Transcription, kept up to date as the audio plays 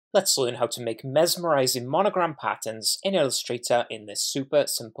Let's learn how to make mesmerizing monogram patterns in Illustrator in this super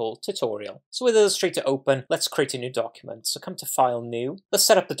simple tutorial. So with Illustrator open, let's create a new document. So come to File, New. Let's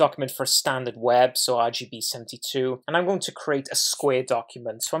set up the document for a standard web, so RGB 72, and I'm going to create a square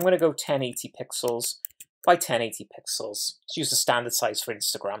document. So I'm going to go 1080 pixels by 1080 pixels. Let's use the standard size for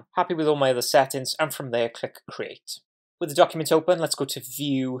Instagram. Happy with all my other settings, and from there click Create. With the document open, let's go to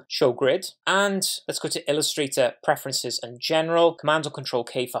View, Show Grid, and let's go to Illustrator, Preferences and General, Command or Control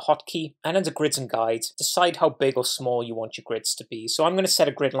K for hotkey, and under Grids and Guides, decide how big or small you want your grids to be. So I'm going to set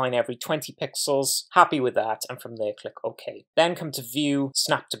a grid line every 20 pixels, happy with that, and from there click OK. Then come to View,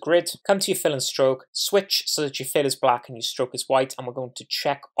 Snap to Grid, come to your Fill and Stroke, switch so that your fill is black and your stroke is white, and we're going to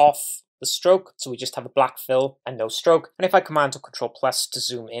check off the stroke, so we just have a black fill and no stroke. And if I Command or Control Plus to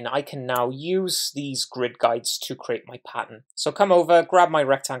zoom in, I can now use these grid guides to create my pattern. So come over, grab my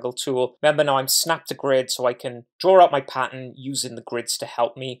rectangle tool. Remember now I'm snapped to grid, so I can draw out my pattern using the grids to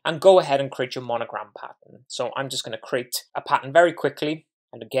help me, and go ahead and create your monogram pattern. So I'm just going to create a pattern very quickly.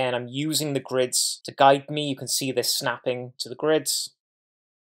 And again, I'm using the grids to guide me. You can see this snapping to the grids.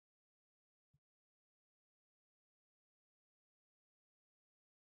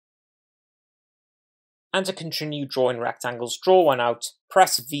 And to continue drawing rectangles, draw one out,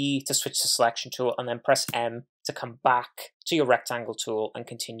 press V to switch to selection tool, and then press M to come back to your rectangle tool and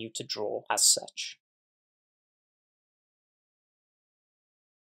continue to draw as such.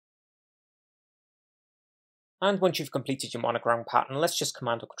 And once you've completed your monogram pattern, let's just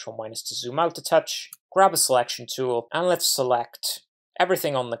Command or Control minus to zoom out a touch, grab a selection tool, and let's select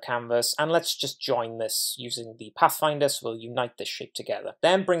everything on the canvas, and let's just join this using the Pathfinder, so we'll unite this shape together.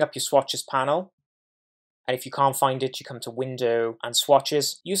 Then bring up your swatches panel. And if you can't find it, you come to Window and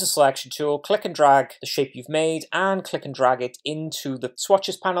Swatches, use the selection tool, click and drag the shape you've made, and click and drag it into the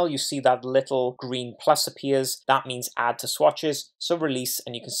swatches panel. You see that little green plus appears. That means add to swatches. So release,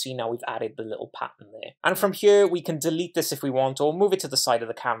 and you can see now we've added the little pattern there. And from here, we can delete this if we want, or move it to the side of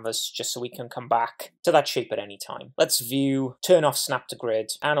the canvas, just so we can come back to that shape at any time. Let's view, turn off snap to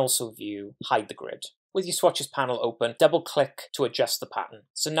grid, and also view, hide the grid. With your swatches panel open, double click to adjust the pattern.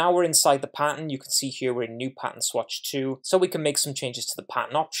 So now we're inside the pattern. You can see here we're in new pattern swatch 2. So we can make some changes to the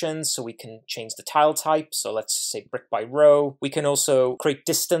pattern options. So we can change the tile type. So let's say brick by row. We can also create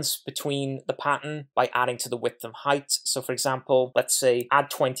distance between the pattern by adding to the width and height. So for example, let's say add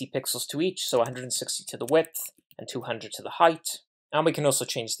 20 pixels to each. So 160 to the width and 200 to the height. And we can also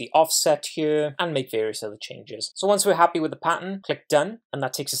change the offset here and make various other changes. So once we're happy with the pattern, click Done, and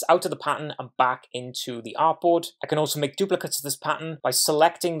that takes us out of the pattern and back into the artboard. I can also make duplicates of this pattern by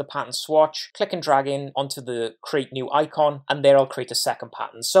selecting the pattern swatch, click and drag in onto the Create New icon, and there I'll create a second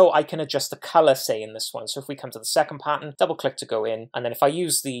pattern. So I can adjust the color, say, in this one. So if we come to the second pattern, double click to go in, and then if I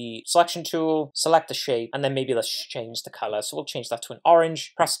use the selection tool, select the shape, and then maybe let's change the color. So we'll change that to an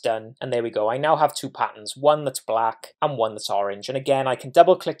orange, press Done, and there we go. I now have two patterns, one that's black and one that's orange. And again, I can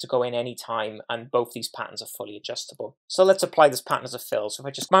double click to go in any time, and both these patterns are fully adjustable. So let's apply this pattern as a fill. So if I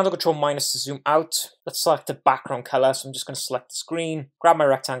just Command or Control minus to zoom out, let's select the background color. So I'm just going to select this green, grab my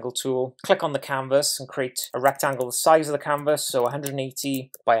rectangle tool, click on the canvas and create a rectangle the size of the canvas. So 180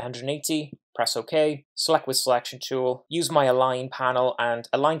 by 180, press OK, select with selection tool, use my align panel and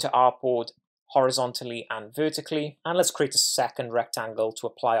align to artboard horizontally and vertically. And let's create a second rectangle to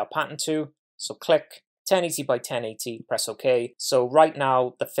apply our pattern to. So click 1080 by 1080, press OK. So right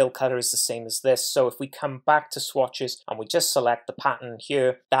now the fill color is the same as this. So if we come back to swatches and we just select the pattern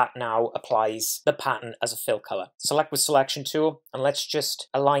here, that now applies the pattern as a fill color. Select with selection tool, and let's just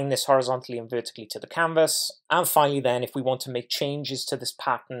align this horizontally and vertically to the canvas. And finally then, if we want to make changes to this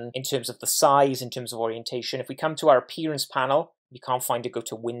pattern in terms of the size, in terms of orientation, if we come to our appearance panel, if you can't find it, go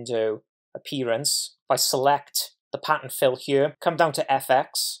to Window, Appearance. If I select the pattern fill here, come down to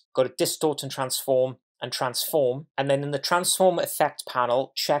FX, go to Distort and Transform, and then in the transform effect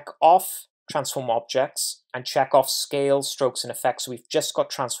panel, check off transform objects and check off scale, strokes and effects. So we've just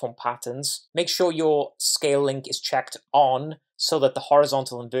got transform patterns. Make sure your scale link is checked on so that the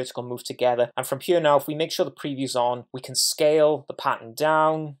horizontal and vertical move together. And from here now, if we make sure the preview's on, we can scale the pattern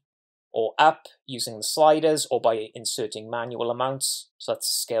down or up using the sliders or by inserting manual amounts. So let's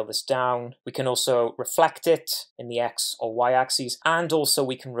scale this down. We can also reflect it in the X or Y axes, and also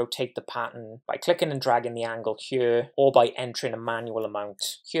we can rotate the pattern by clicking and dragging the angle here or by entering a manual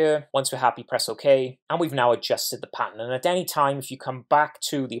amount here. Once we're happy, press OK, and we've now adjusted the pattern. And at any time, if you come back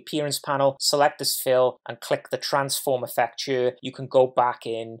to the appearance panel, select this fill and click the transform effect here, you can go back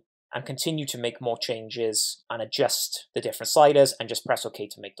in and continue to make more changes and adjust the different sliders and just press OK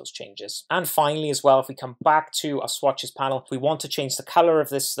to make those changes. And finally as well, if we come back to our swatches panel, if we want to change the color of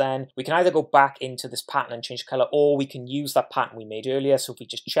this, then we can either go back into this pattern and change color, or we can use that pattern we made earlier. So if we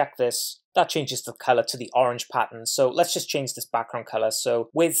just check this, that changes the color to the orange pattern. So let's just change this background color. So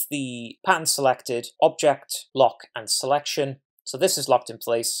with the pattern selected, object, lock, and selection, so this is locked in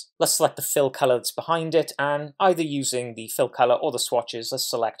place. Let's select the fill color that's behind it, and either using the fill color or the swatches, let's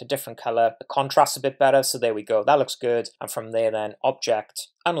select a different color. The contrast's a bit better, so there we go. That looks good. And from there then, object,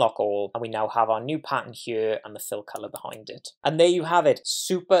 unlock all, and we now have our new pattern here and the fill color behind it. And there you have it.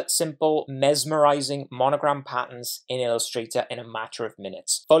 Super simple, mesmerizing monogram patterns in Illustrator in a matter of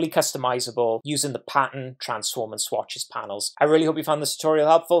minutes. Fully customizable using the pattern, transform, and swatches panels. I really hope you found this tutorial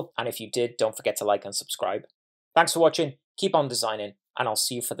helpful, and if you did, don't forget to like and subscribe. Thanks for watching. Keep on designing, and I'll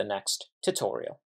see you for the next tutorial.